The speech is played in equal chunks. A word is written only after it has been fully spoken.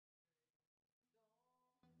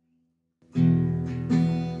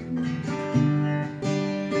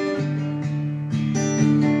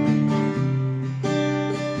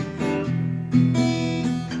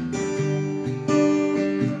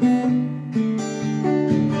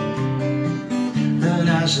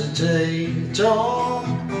as the day dawns.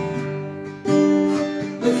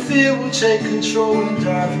 The fear will take control and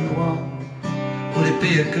drive you on. Will it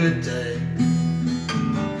be a good day?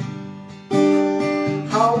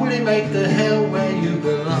 How will it make the hell where you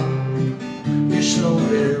belong? You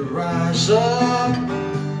slowly rise up.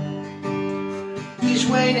 He's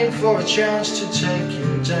waiting for a chance to take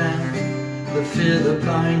you down. The fear that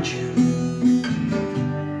binds you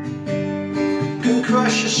can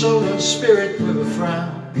crush your soul and spirit with a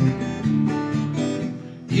frown.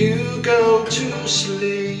 You go to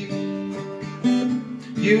sleep.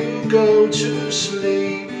 You go to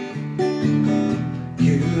sleep.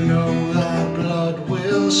 You know that blood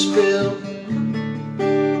will spill,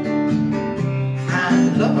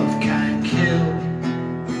 and love can kill,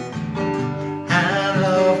 and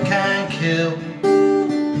love can kill.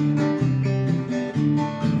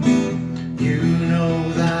 You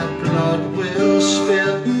know that blood will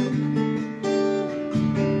spill,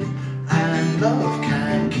 and love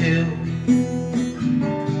can kill,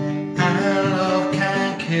 and love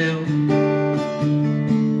can kill.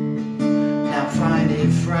 Now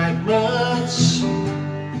finding fragments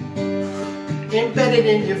embedded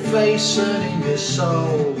in your face and in your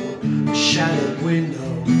soul, a shattered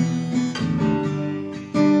window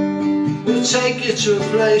will take you to a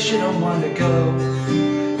place you don't want to go.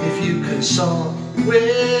 If you consult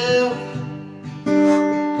with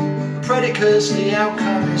predicates, the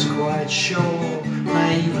outcome is quite sure,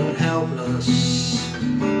 naive and helpless.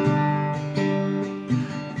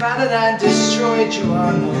 Battered and destroyed, you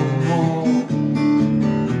are no more.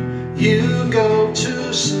 You go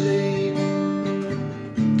to sleep.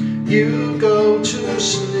 You go to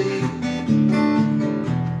sleep.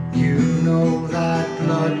 You know that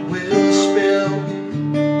blood will spill,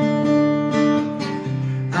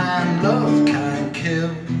 and love can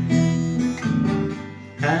kill,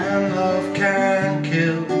 and love can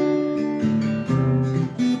kill.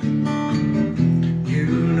 You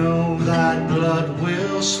know that blood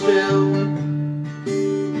will spill,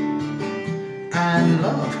 and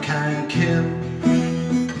love can kill,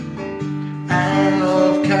 and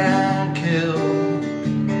love can kill.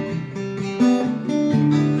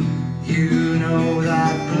 You know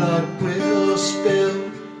that blood will spill,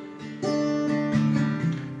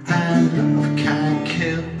 and love can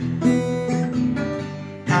kill,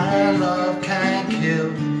 and love can kill.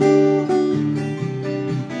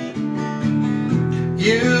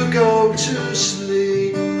 You go to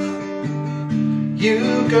sleep. You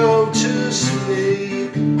go to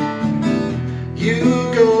sleep. You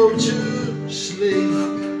go to sleep.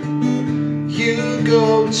 You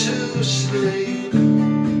go to sleep.